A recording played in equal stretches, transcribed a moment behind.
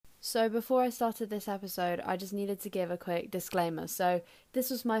So, before I started this episode, I just needed to give a quick disclaimer. So, this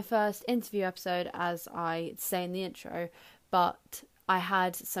was my first interview episode, as I say in the intro, but I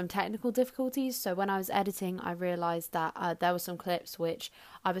had some technical difficulties. So, when I was editing, I realised that there were some clips which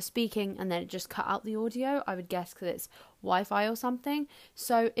I was speaking and then it just cut out the audio. I would guess because it's Wi Fi or something.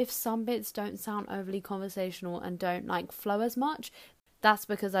 So, if some bits don't sound overly conversational and don't flow as much, that's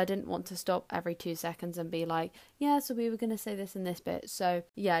because I didn't want to stop every 2 seconds and be like, yeah, so we were going to say this in this bit. So,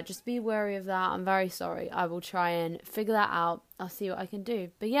 yeah, just be wary of that. I'm very sorry. I will try and figure that out. I'll see what I can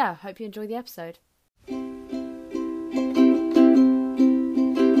do. But yeah, hope you enjoy the episode.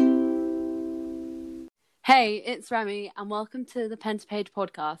 Hey, it's Remy, and welcome to the Pen to Page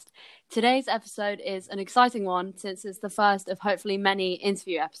podcast. Today's episode is an exciting one since it's the first of hopefully many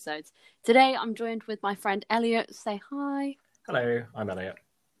interview episodes. Today, I'm joined with my friend Elliot. Say hi. Hello, I'm Elliot.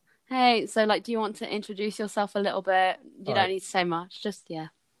 Hey, so do you want to introduce yourself a little bit? You don't need to say much, yeah.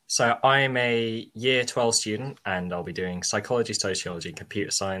 So I'm a year 12 student and I'll be doing psychology, sociology,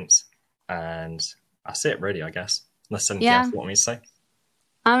 computer science, and that's it really, I guess. Unless anything else you want me to say.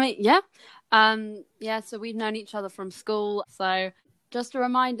 So we've known each other from school. So just a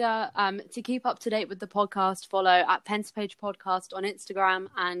reminder, to keep up to date with the podcast, follow at Pen to Page Podcast on Instagram,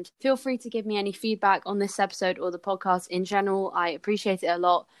 and feel free to give me any feedback on this episode or the podcast in general. I appreciate it a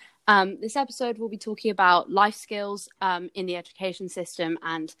lot. This episode will be talking about life skills in the education system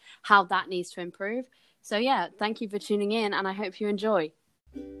and how that needs to improve. So yeah, thank you for tuning in and I hope you enjoy.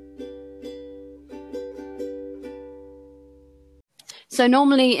 So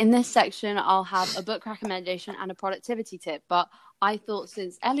normally in this section, I'll have a book recommendation and a productivity tip, but I thought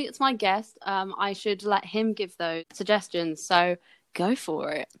since Elliot's my guest, I should let him give those suggestions. So go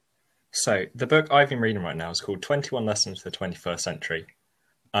for it. So the book I've been reading right now is called 21 Lessons for the 21st Century.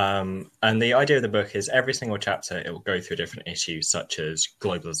 And the idea of the book is every single chapter, it will go through different issues such as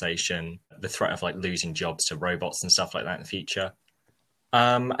globalization, the threat of losing jobs to robots and stuff like that in the future.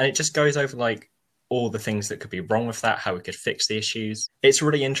 And it just goes over all the things that could be wrong with that, how we could fix the issues. It's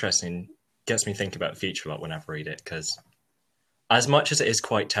really interesting, gets me thinking about the future a lot whenever I read it, because as much as it is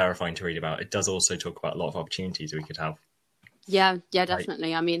quite terrifying to read about, it does also talk about a lot of opportunities we could have. Yeah,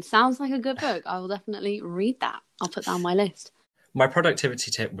 definitely. I mean, sounds like a good book. I will definitely read that. I'll put that on my list. My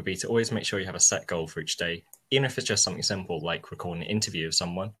productivity tip would be to always make sure you have a set goal for each day, even if it's just something simple like recording an interview with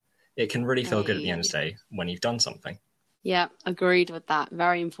someone. It can really feel good at the end of the day when you've done something. Yeah, agreed with that.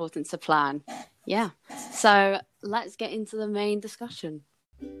 Very important to plan. Yeah. So let's get into the main discussion.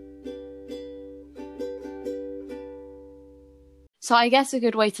 So I guess a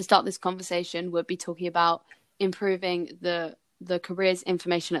good way to start this conversation would be talking about improving the careers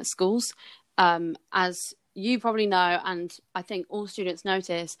information at schools. As you probably know, and I think all students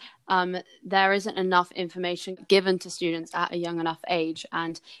notice, there isn't enough information given to students at a young enough age.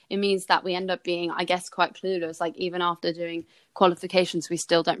 And it means that we end up being, I guess, quite clueless. Even after doing qualifications, we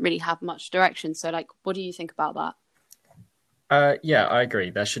still don't really have much direction. So what do you think about that? Yeah, I agree.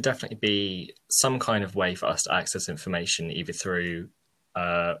 There should definitely be some kind of way for us to access information, either through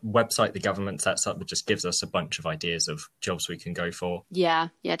a website the government sets up that just gives us a bunch of ideas of jobs we can go for. Yeah,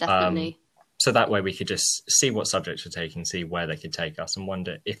 definitely. So that way we could just see what subjects we're taking, see where they could take us and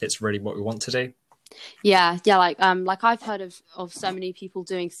wonder if it's really what we want to do. Yeah. I've heard of so many people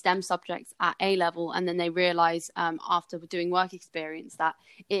doing STEM subjects at A level and then they realise after doing work experience that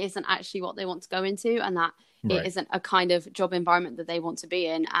it isn't actually what they want to go into and that it isn't a kind of job environment that they want to be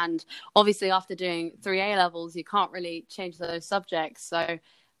in. And obviously after doing 3 A levels, you can't really change those subjects. So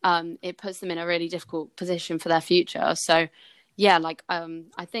it puts them in a really difficult position for their future. So yeah,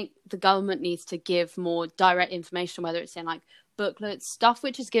 I think the government needs to give more direct information, whether it's in booklets, stuff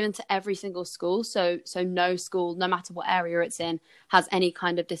which is given to every single school. So no school, no matter what area it's in, has any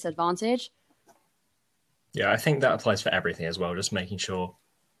kind of disadvantage. Yeah, I think that applies for everything as well, just making sure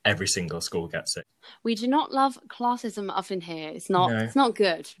every single school gets it. We do not love classism up in here. It's not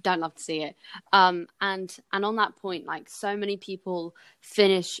good. Don't love to see it. And on that point, so many people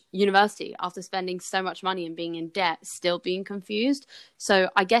finish university after spending so much money and being in debt, still being confused.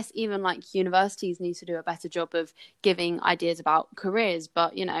 So I guess even universities need to do a better job of giving ideas about careers,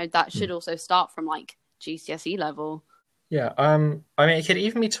 but that should also start from GCSE level. Yeah. I mean, it could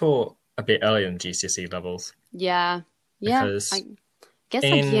even be taught a bit earlier than GCSE levels. Yeah. Because guess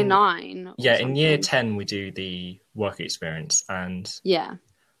year 9. Yeah, in year 10 we do the work experience, and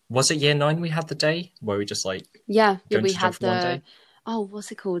was it year 9 we had the day where we just we had the what's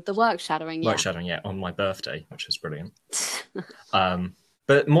it called, the work shadowing? Work shadowing, on my birthday, which was brilliant.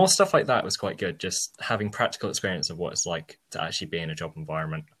 But more stuff like that was quite good, just having practical experience of what it's like to actually be in a job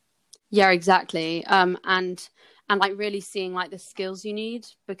environment. Yeah, exactly. And and like really seeing like the skills you need,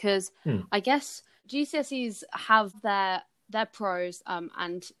 because I guess GCSEs have their pros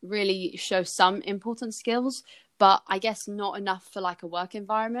and really show some important skills, but I guess not enough for like a work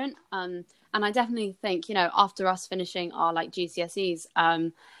environment. And I definitely think, you know, after us finishing our like GCSEs,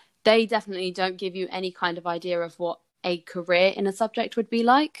 they definitely don't give you any kind of idea of what a career in a subject would be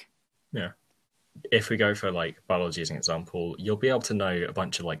like. Yeah. If we go for like biology as an example, you'll be able to know a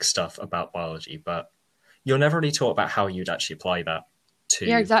bunch of like stuff about biology, but you're never really taught about how you'd actually apply that to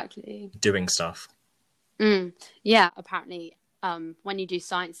exactly doing stuff. Yeah, apparently when you do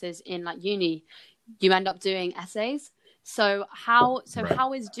sciences in like uni, you end up doing essays. So how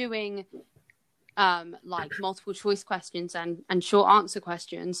is doing like multiple choice questions and short answer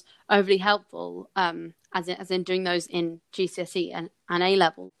questions overly helpful, as in doing those in GCSE and A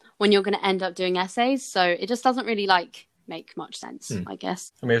level, when you're going to end up doing essays? So it just doesn't really like make much sense, I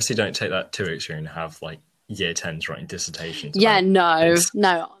guess. I mean, obviously don't take that too extreme and have like year 10s writing dissertations. No.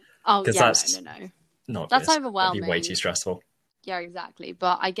 Oh yeah, that's no. Not that's good. overwhelming. That'd be way too stressful. Yeah, exactly.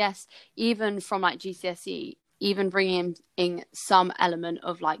 But I guess even from like GCSE, even bringing in some element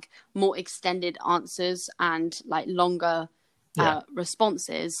of like more extended answers and like longer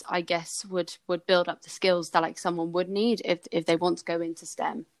responses, I guess would build up the skills that like someone would need if they want to go into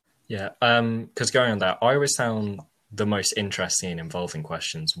STEM. Yeah, because going on that, I always found the most interesting and involving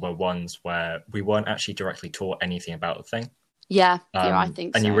questions were ones where we weren't actually directly taught anything about the thing. Yeah, I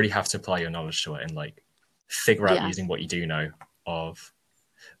think so. And you really have to apply your knowledge to it and like figure out using what you do know of,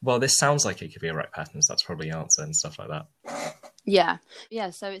 well, this sounds like it could be a rec pattern, so that's probably the answer and stuff like that. Yeah,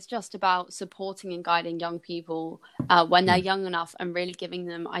 so it's just about supporting and guiding young people when they're young enough and really giving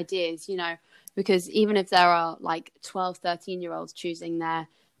them ideas, you know, because even if there are like 12, 13-year-olds choosing their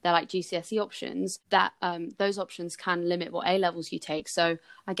like GCSE options, that those options can limit what A levels you take. So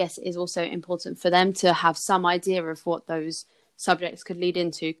I guess it is also important for them to have some idea of what those subjects could lead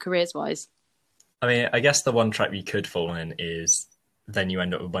into careers wise. I mean, I guess the one trap you could fall in is then you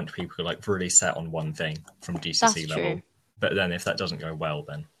end up with a bunch of people who are like really set on one thing from GCSE level. True. But then if that doesn't go well,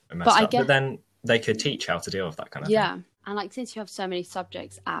 then it messes up. But then they could teach how to deal with that kind of thing. Yeah. And like, since you have so many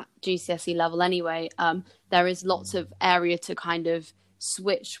subjects at GCSE level anyway, there is lots of area to kind of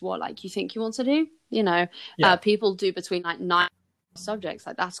switch what like you think you want to do. You know, people do between like 9 subjects.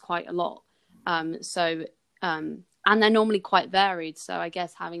 Like that's quite a lot. And they're normally quite varied. So I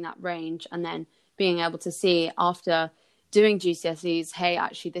guess having that range and then being able to see after doing GCSEs, hey,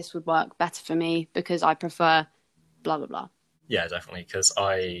 actually this would work better for me because I prefer blah, blah, blah. Yeah, definitely. Because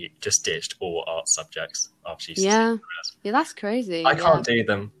I just ditched all art subjects after GCSEs. Yeah, that's crazy. I can't do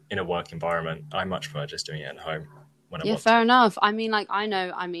them in a work environment. I much prefer just doing it at home when I want. Yeah, fair enough. I mean, like,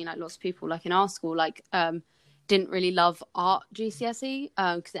 like lots of people like in our school, like, didn't really love art GCSE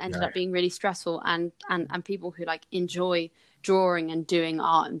because it ended up being really stressful, and people who like enjoy drawing and doing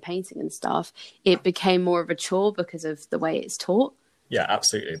art and painting and stuff, it became more of a chore because of the way it's taught. Yeah,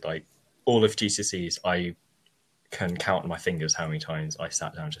 absolutely. Like all of GCSEs, I can count on my fingers how many times I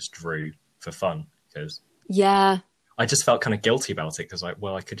sat down and just drew for fun, because I just felt kind of guilty about it because like,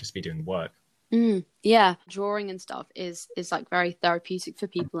 well, I could just be doing work. Yeah, drawing and stuff is like very therapeutic for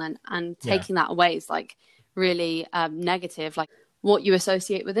people, and taking that away is like really negative, like what you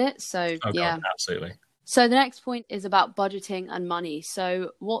associate with it. So God, absolutely. So the next point is about budgeting and money.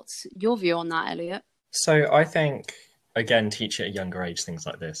 So what's your view on that, Elliot? So I think, again, teach at a younger age things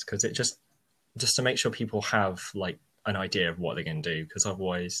like this, because it just to make sure people have like an idea of what they're going to do, because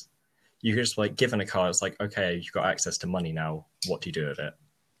otherwise you just like given a car, it's like, okay, you've got access to money now, what do you do with it?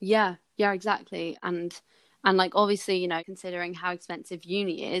 Yeah, exactly. And like obviously, you know, considering how expensive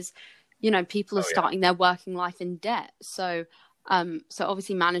uni is, you know, people are starting their working life in debt. So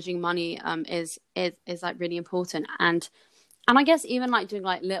obviously managing money is like really important, and I guess even like doing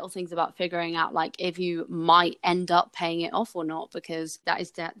like little things about figuring out like if you might end up paying it off or not, because that is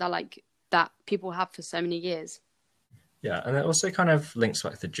debt that people have for so many years. Yeah, and it also kind of links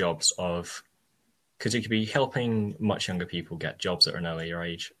back to jobs of, because you could be helping much younger people get jobs at an earlier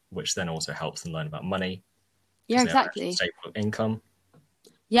age, which then also helps them learn about money. Yeah, exactly. Stable income.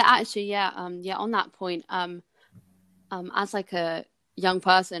 Yeah, actually, on that point, as like a young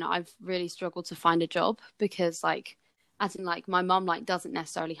person, I've really struggled to find a job because like, as in like my mum like doesn't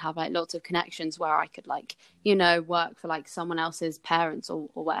necessarily have like lots of connections where I could like, you know, work for like someone else's parents or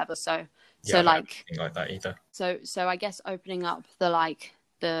whatever. So like that either. So I guess opening up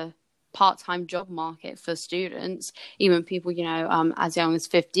the part-time job market for students, even people, you know, as young as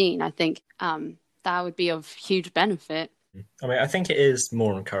 15, I think that would be of huge benefit. I mean, I think it is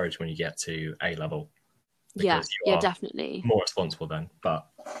more encouraged when you get to A level. Yeah, definitely. More responsible then. But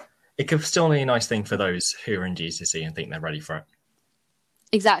it could still be a nice thing for those who are in GCSE and think they're ready for it.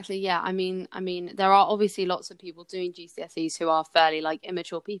 Exactly, yeah. I mean, there are obviously lots of people doing GCSEs who are fairly like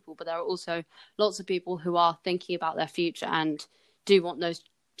immature people, but there are also lots of people who are thinking about their future and do want those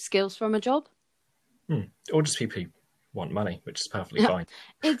skills from a job. Or just people who want money, which is perfectly fine.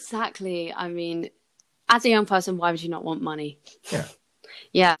 Exactly. I mean, as a young person, why would you not want money? Yeah.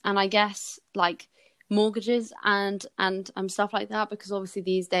 Yeah, and I guess like mortgages and stuff like that, because obviously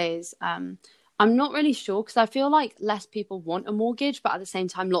these days, I'm not really sure because I feel like less people want a mortgage, but at the same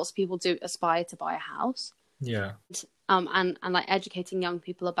time, lots of people do aspire to buy a house. Yeah. And like educating young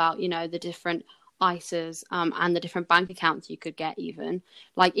people about, you know, the different ISAs, and the different bank accounts you could get, even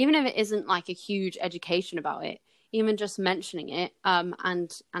if it isn't like a huge education about it, even just mentioning it,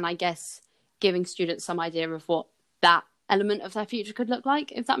 and I guess giving students some idea of what that element of their future could look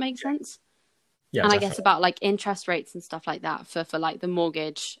like, if that makes sense. Yeah, And definitely. I guess about like interest rates and stuff like that for like the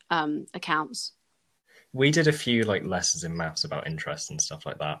mortgage accounts. We did a few like lessons in maths about interest and stuff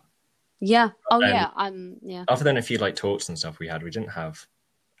like that. Yeah. Oh, And yeah. Yeah. other than a few like talks and stuff we didn't have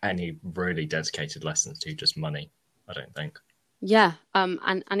any really dedicated lessons to just money, I don't think. Yeah.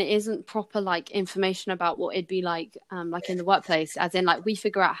 And it isn't proper like information about what it'd be like in the workplace, as in like we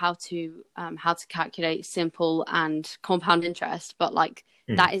figure out how to calculate simple and compound interest, but like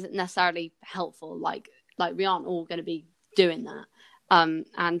that isn't necessarily helpful. Like we aren't all going to be doing that.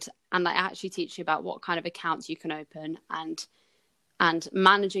 And like actually teach you about what kind of accounts you can open, and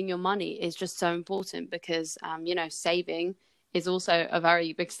managing your money is just so important because you know, saving is also a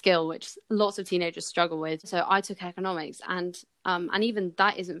very big skill which lots of teenagers struggle with. So I took economics, and even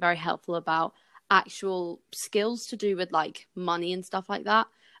that isn't very helpful about actual skills to do with like money and stuff like that.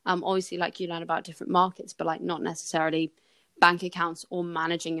 Obviously, like you learn about different markets, but like not necessarily bank accounts or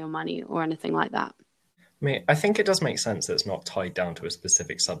managing your money or anything like that. I mean, I think it does make sense that it's not tied down to a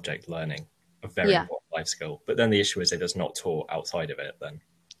specific subject learning a very Yeah. important life skill. But then the issue is it is not taught outside of it then.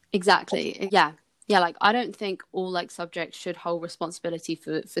 Exactly. Yeah. Yeah, like I don't think all like subjects should hold responsibility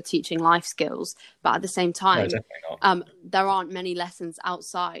for teaching life skills, but at the same No, time, definitely not. there aren't many lessons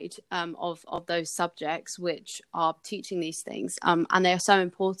outside of those subjects which are teaching these things, and they are so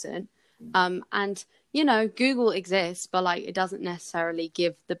important. And you know, Google exists, but like it doesn't necessarily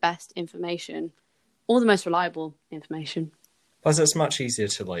give the best information or the most reliable information. Plus, it's much easier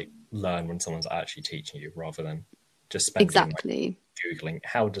to like learn when someone's actually teaching you rather than just spending Exactly. like Googling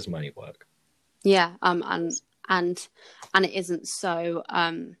how does money work. Yeah. And it isn't so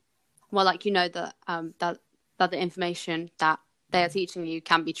well, like you know that that the information that they are teaching you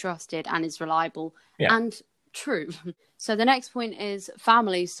can be trusted and is reliable Yeah. and true. So the next point is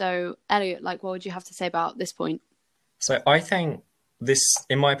family. So Elliot, like, what would you have to say about this point? So I think this,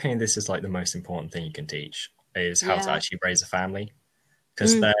 in my opinion, this is like the most important thing you can teach is how to Yeah. actually raise a family.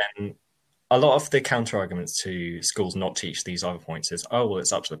 Because then a lot of the counter arguments to schools not teach these other points is, oh, well,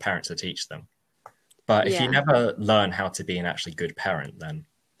 it's up to the parents to teach them. But if you Yeah. never learn how to be an actually good parent, then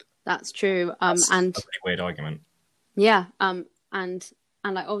That's true. that's And a pretty weird argument. yeah, and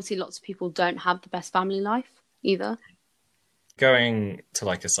like obviously lots of people don't have the best family life either. Going to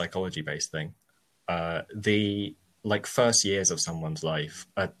like a psychology based thing, the like first years of someone's life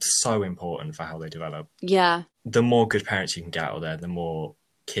are so important for how they develop. Yeah. The more good parents you can get out of there, the more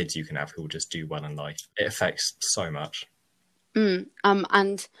kids you can have who will just do well in life. It affects so much. And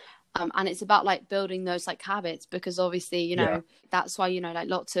it's about like building those like habits, because obviously, you know, that's why, you know, like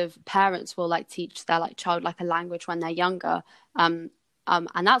lots of parents will like teach their like child like a language when they're younger. And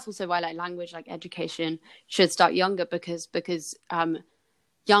that's also why like language like education should start younger, because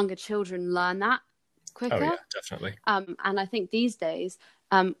younger children learn that quicker. Oh yeah, definitely. And I think these days,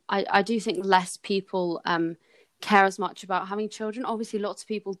 I do think less people care as much about having children. Obviously, lots of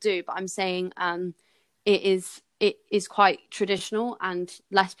people do, but I'm saying it is quite traditional and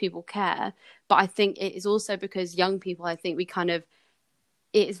less people care. But I think it is also because young people, I think we kind of,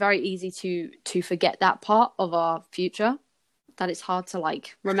 it is very easy to forget that part of our future, that it's hard to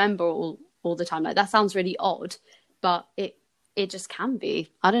like remember all the time. Like that sounds really odd, but it just can be.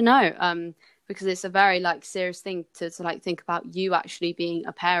 I don't know. Because it's a very like serious thing to like think about you actually being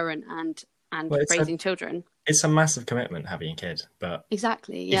a parent and Well, raising children. It's a massive commitment having a kid, but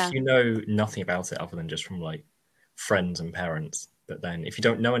Exactly. Yeah. if you know nothing about it other than just from like friends and parents, but then if you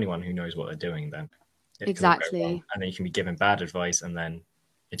don't know anyone who knows what they're doing, then it Exactly. can all go wrong. And then you can be given bad advice, and then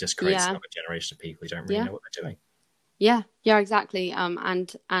it just creates Yeah. another generation of people who don't really know what they're doing. Yeah, exactly.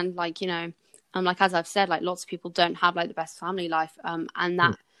 And like, you know, like as I've said, like lots of people don't have like the best family life, and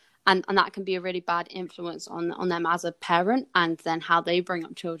that and that can be a really bad influence on them as a parent, and then how they bring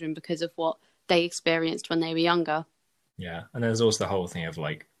up children because of what they experienced when they were younger. Yeah, and there's also the whole thing of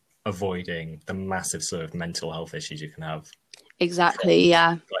like avoiding the massive sort of mental health issues you can have Exactly.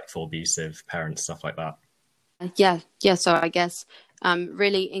 Yeah. like for abusive parents, stuff like that. Yeah. So I guess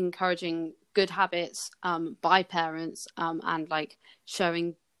really encouraging good habits by parents and like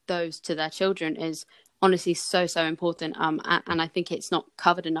showing those to their children is honestly so important. And I think it's not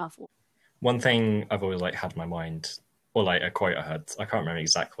covered enough. One thing I've always like had in my mind, or like a quote I heard, I can't remember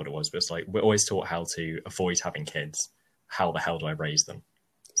exactly what it was, but it's like we're always taught how to avoid having kids. How the hell do I raise them?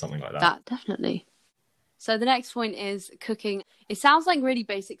 Something like that. That definitely. So the next point is cooking. It sounds like really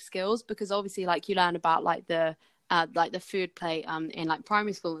basic skills because obviously like you learn about like the food plate in like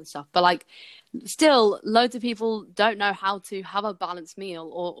primary school and stuff, but like still loads of people don't know how to have a balanced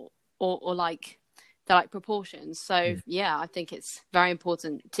meal or like the like proportions. So yeah, I think it's very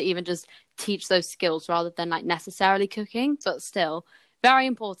important to even just teach those skills rather than like necessarily cooking, but still very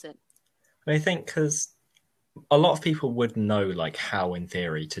important. I think because a lot of people would know like how in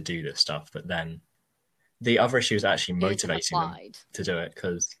theory to do this stuff, but then the other issue is actually It isn't motivating them applied. to do it,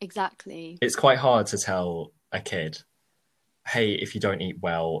 because Exactly. it's quite hard to tell a kid, hey, if you don't eat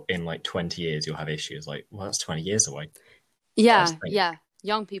well in like 20 years, you'll have issues. Like, well, that's 20 years away. Yeah.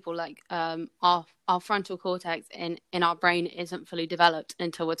 Young people like our frontal cortex in our brain isn't fully developed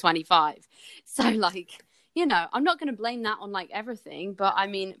until we're 25. So like, you know, I'm not going to blame that on like everything, but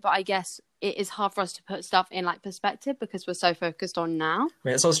I guess it is hard for us to put stuff in like perspective because we're so focused on now. I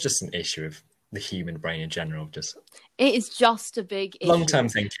mean, it's also just an issue of the human brain in general. Just It is just a big issue. long-term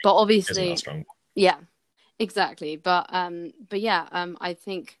thinking, but isn't obviously, that strong. yeah, exactly. But yeah, I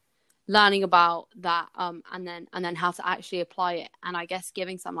think learning about that and then how to actually apply it, and I guess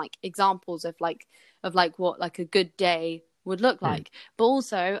giving some like examples of like what like a good day would look like, but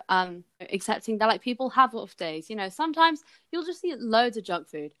also accepting that like people have off days. You know, sometimes you'll just eat loads of junk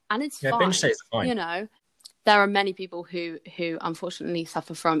food and it's fine. Binge days are fine. You know, there are many people who unfortunately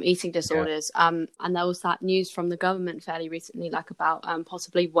suffer from eating disorders. And there was that news from the government fairly recently, like about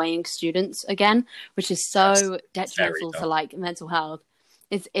possibly weighing students again, which is so detrimental to like mental health.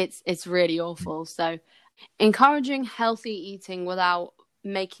 It's really awful. So encouraging healthy eating without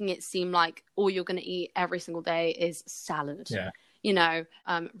making it seem like all you're going to eat every single day is salad. You know,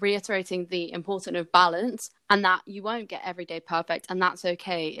 reiterating the importance of balance and that you won't get every day perfect, and that's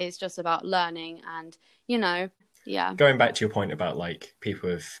okay. It's just about learning and, you know, Going back to your point about like people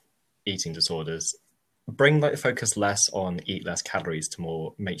with eating disorders, bring like the focus less on eat less calories to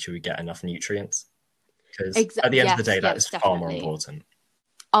more make sure we get enough nutrients. Because at the end of the day, that is far more important.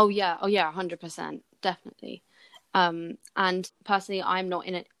 Oh yeah, 100%, definitely. And personally, I'm not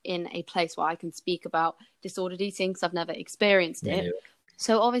in a place where I can speak about disordered eating because I've never experienced it. Yeah.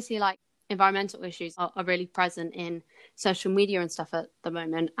 So obviously, like environmental issues are really present in social media and stuff at the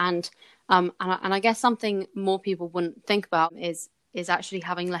moment, and I guess something more people wouldn't think about is actually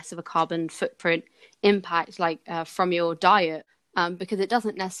having less of a carbon footprint impact, like from your diet, because it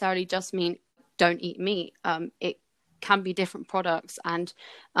doesn't necessarily just mean don't eat meat. It can be different products and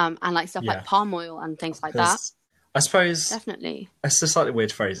like stuff like palm oil and things like that. I suppose definitely it's a slightly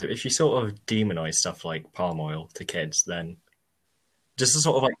weird phrase. If you sort of demonize stuff like palm oil to kids, then just to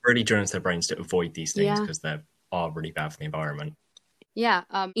sort of like really drill into their brains to avoid these things because they are really bad for the environment.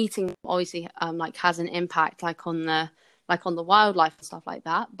 Eating obviously like has an impact like on the wildlife and stuff like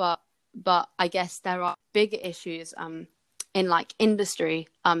that, but I guess there are bigger issues in like industry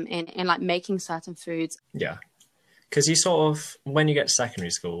in like making certain foods. Because you sort of, when you get to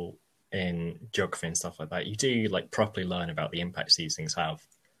secondary school in geography and stuff like that, you do like properly learn about the impacts these things have.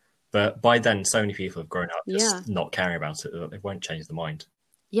 But by then, so many people have grown up just not caring about it that they won't change their mind.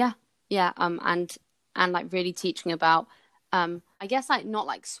 And like really teaching about, I guess like not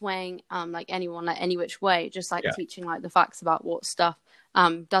like swaying like anyone like any which way, just like teaching like the facts about what stuff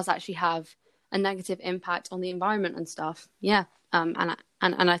does actually have a negative impact on the environment and stuff. And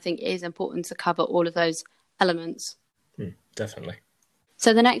I think it is important to cover all of those elements. Definitely.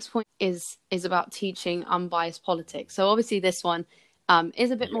 So the next point is about teaching unbiased politics. So obviously this one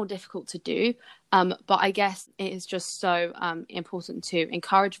is a bit more difficult to do, but I guess it is just so important to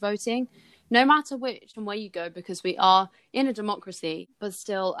encourage voting, no matter which and where you go, because we are in a democracy, but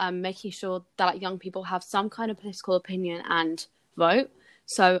still making sure that like, young people have some kind of political opinion and vote.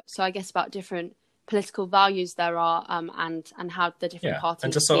 So I guess about different political values there are and how the different parties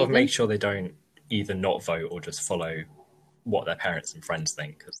and just sort of make sure they don't either not vote or just follow what their parents and friends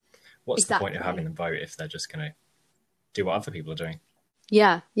think, because what's the point of having them vote if they're just going to do what other people are doing?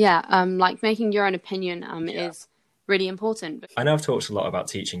 Like making your own opinion is really important. I know I've talked a lot about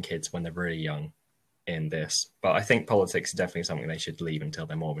teaching kids when they're really young in this, but I think politics is definitely something they should leave until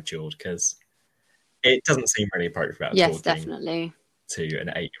they're more matured, because it doesn't seem really appropriate at all. Definitely. to an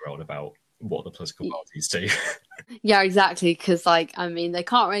 8-year-old about what the political parties do. Yeah, exactly. Because, like, I mean, they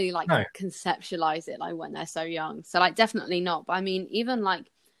can't really, like, No. conceptualize it, like, when they're so young. So, like, definitely not. But, I mean, even, like,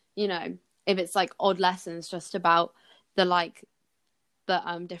 you know, if it's, like, odd lessons just about the, like,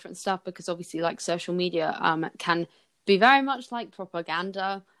 the different stuff, because obviously, like, social media can be very much like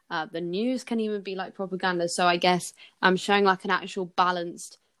propaganda. The news can even be like propaganda. So I guess showing, like, an actual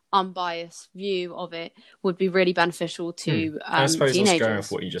balanced, unbiased view of it would be really beneficial to And I suppose also going teenagers.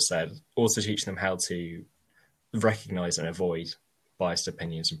 off what you just said, also teaching them how to recognize and avoid biased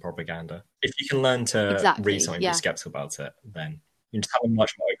opinions and propaganda. If you can learn to read Exactly. something and Yeah. be skeptical about it, then you just have a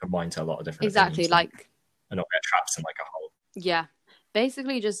much more open mind to a lot of different Exactly. opinions, then, Like, and not get trapped in like a hole. yeah.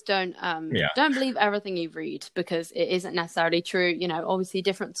 Basically, just don't Yeah. believe everything you read, because it isn't necessarily true. You know, obviously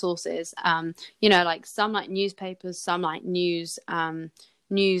different sources. You know, like some, like, newspapers, some, like, news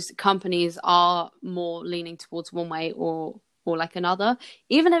companies are more leaning towards one way or like another,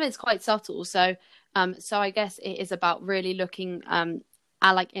 even if it's quite subtle. So I guess it is about really looking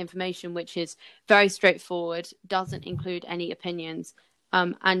at, like, information which is very straightforward, doesn't include any opinions,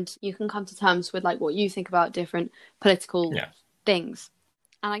 and you can come to terms with, like, what you think about different political Yeah. things.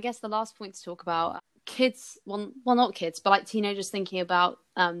 And I guess the last point to talk about, kids, well, not kids, but, like, teenagers thinking about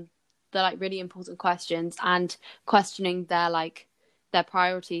the, like, really important questions and questioning their, like, their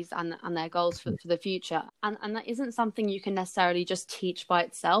priorities and their goals for the future. And that isn't something you can necessarily just teach by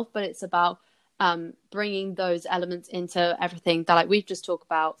itself, but it's about bringing those elements into everything that, like, we've just talked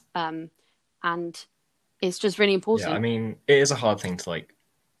about, and it's just really important. Yeah, I mean, it is a hard thing to, like,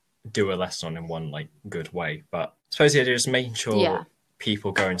 do a lesson on in one, like, good way, but I suppose the idea is making sure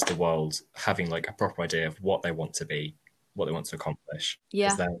people go into the world having, like, a proper idea of what they want to be, what they want to accomplish.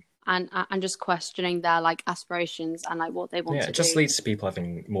 Yeah. Then, and just questioning their, like, aspirations and, like, what they want to do. It just leads to people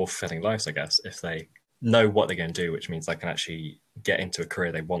having more fulfilling lives, I guess, if they know what they're going to do, which means they can actually get into a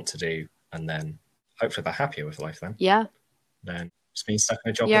career they want to do, and then hopefully they're happier with life then. Yeah. Then just being stuck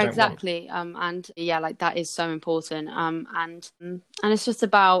in a job Yeah, they don't exactly. And yeah, like, that is so important. And it's just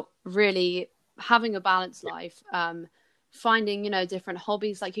about really having a balanced life. Finding, you know, different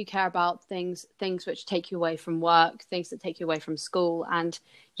hobbies, like, you care about things which take you away from work, things that take you away from school, and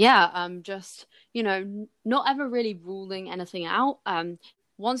just, you know, not ever really ruling anything out.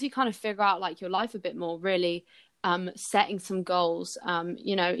 Once you kind of figure out, like, your life a bit more, really setting some goals,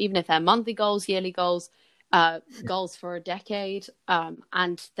 you know, even if they're monthly goals, yearly goals, goals for a decade,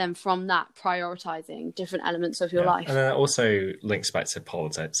 and then from that prioritizing different elements of your life. And then it also links back to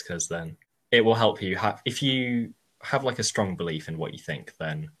politics, because then it will help you if you have, like, a strong belief in what you think,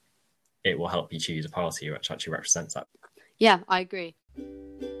 then it will help you choose a party which actually represents that. Yeah, I agree.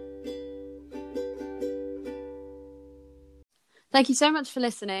 Thank you so much for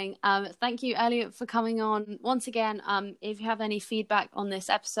listening. Thank you, Elliot, for coming on once again. If you have any feedback on this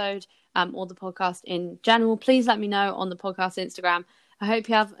episode or the podcast in general, please let me know on the podcast Instagram. I hope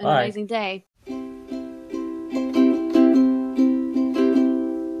you have an amazing day.